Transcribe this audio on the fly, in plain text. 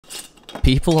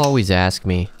People always ask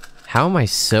me, how am I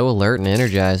so alert and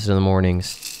energized in the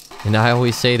mornings? And I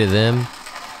always say to them,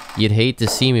 you'd hate to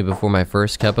see me before my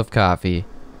first cup of coffee.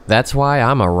 That's why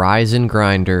I'm a rise and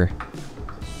grinder.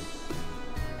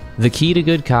 The key to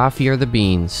good coffee are the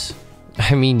beans.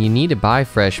 I mean, you need to buy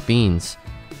fresh beans.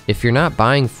 If you're not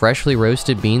buying freshly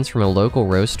roasted beans from a local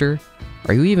roaster,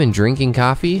 are you even drinking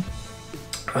coffee?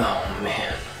 Oh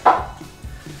man,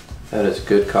 that is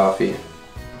good coffee.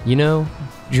 You know,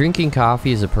 drinking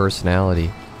coffee is a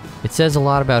personality. It says a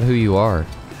lot about who you are.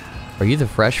 Are you the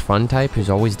fresh, fun type who's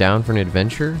always down for an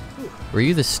adventure? Or are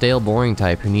you the stale, boring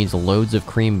type who needs loads of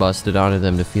cream busted onto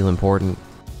them to feel important?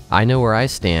 I know where I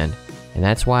stand, and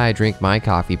that's why I drink my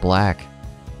coffee black.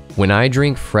 When I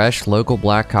drink fresh, local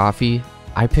black coffee,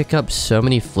 I pick up so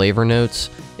many flavor notes,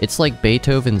 it's like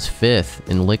Beethoven's Fifth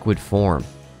in liquid form.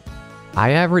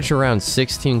 I average around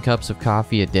 16 cups of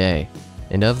coffee a day,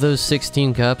 and of those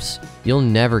 16 cups, you'll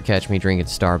never catch me drinking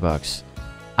Starbucks.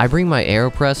 I bring my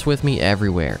AeroPress with me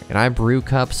everywhere, and I brew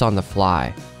cups on the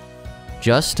fly,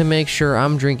 just to make sure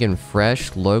I'm drinking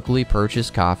fresh, locally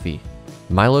purchased coffee.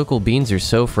 My local beans are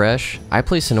so fresh, I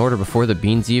place an order before the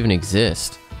beans even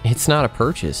exist. It's not a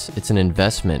purchase, it's an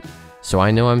investment, so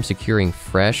I know I'm securing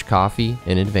fresh coffee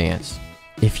in advance.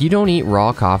 If you don't eat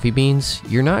raw coffee beans,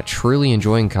 you're not truly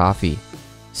enjoying coffee.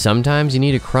 Sometimes you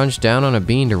need to crunch down on a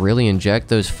bean to really inject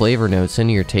those flavor notes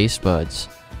into your taste buds.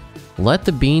 Let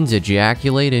the beans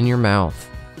ejaculate in your mouth.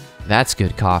 That's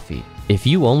good coffee. If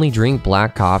you only drink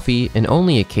black coffee and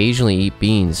only occasionally eat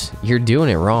beans, you're doing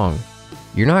it wrong.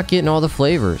 You're not getting all the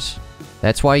flavors.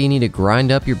 That's why you need to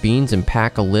grind up your beans and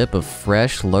pack a lip of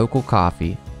fresh, local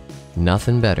coffee.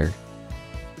 Nothing better.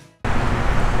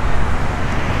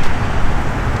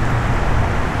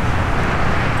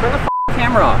 Turn the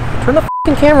camera off. Turn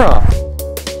the camera off.